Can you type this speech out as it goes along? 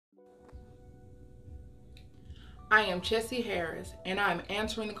I am Chessie Harris, and I am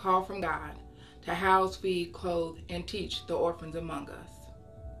answering the call from God to house, feed, clothe, and teach the orphans among us.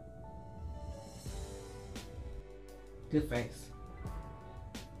 Good face.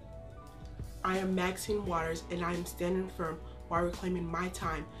 I am Maxine Waters, and I am standing firm while reclaiming my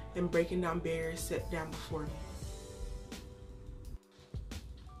time and breaking down barriers set down before me.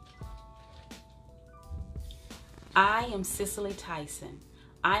 I am Cicely Tyson.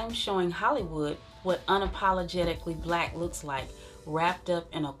 I am showing Hollywood what unapologetically Black looks like, wrapped up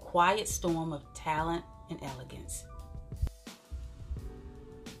in a quiet storm of talent and elegance.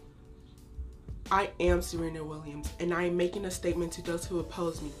 I am Serena Williams, and I am making a statement to those who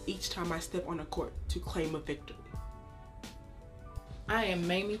oppose me each time I step on a court to claim a victory. I am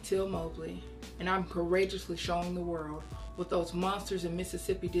Mamie Till Mobley, and I'm courageously showing the world what those monsters in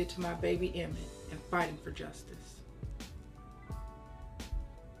Mississippi did to my baby Emmett and fighting for justice.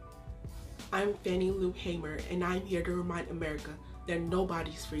 I'm Fannie Lou Hamer, and I'm here to remind America that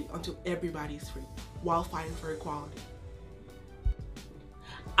nobody's free until everybody's free, while fighting for equality.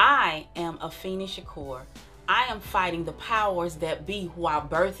 I am Afeni Shakur. I am fighting the powers that be while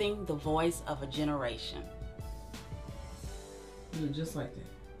birthing the voice of a generation. Just like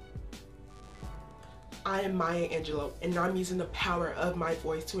that. I am Maya Angelou, and I'm using the power of my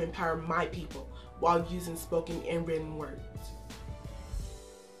voice to empower my people while using spoken and written words.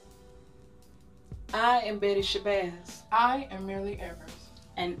 I am Betty Shabazz. I am Merely Evers.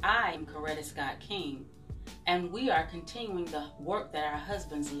 And I am Coretta Scott King. And we are continuing the work that our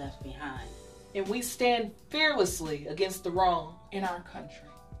husbands left behind. And we stand fearlessly against the wrong In our country.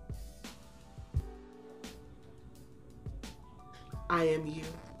 I am you.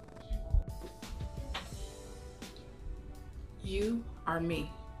 You are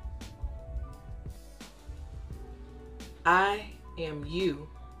me. I am you.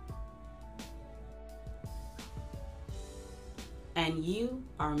 And you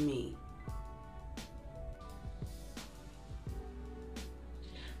are me.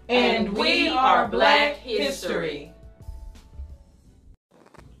 And we are Black history.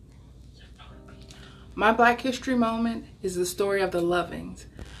 My Black History moment is the story of the Lovings.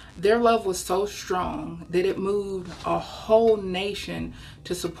 Their love was so strong that it moved a whole nation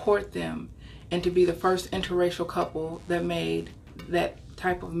to support them and to be the first interracial couple that made that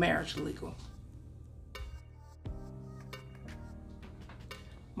type of marriage legal.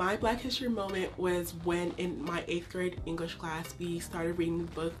 My Black History moment was when in my 8th grade English class we started reading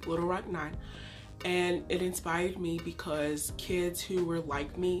the book Little Rock Nine, and it inspired me because kids who were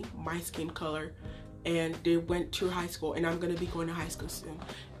like me, my skin color, and they went to high school, and I'm going to be going to high school soon,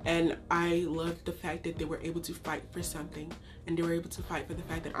 and I loved the fact that they were able to fight for something, and they were able to fight for the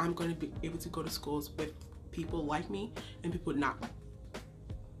fact that I'm going to be able to go to schools with people like me and people not like me.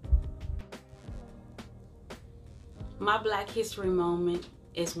 My Black History moment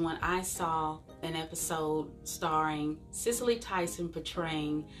is when I saw an episode starring Cicely Tyson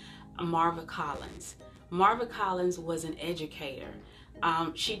portraying Marva Collins. Marva Collins was an educator.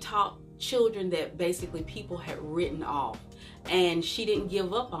 She taught children that basically people had written off, and she didn't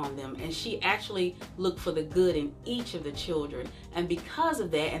give up on them, and she actually looked for the good in each of the children, and because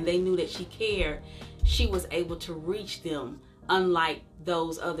of that, and they knew that she cared, she was able to reach them unlike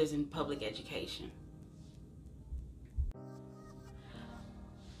those others in public education.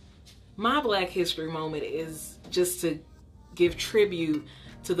 My Black History moment is just to give tribute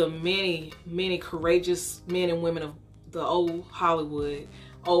to the many, many courageous men and women of the old Hollywood,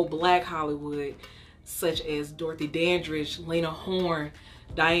 old Black Hollywood, such as Dorothy Dandridge, Lena Horne,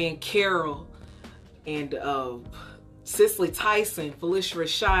 Diane Carroll, and Cicely Tyson, Felicia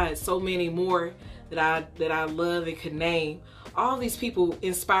Rashad, so many more that I love and could name. All these people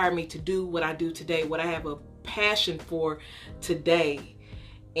inspire me to do what I do today, what I have a passion for today.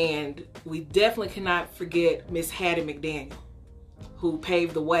 And we definitely cannot forget Miss Hattie McDaniel, who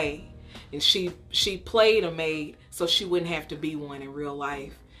paved the way. And she played a maid so she wouldn't have to be one in real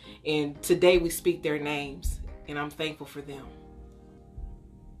life. And today we speak their names, and I'm thankful for them.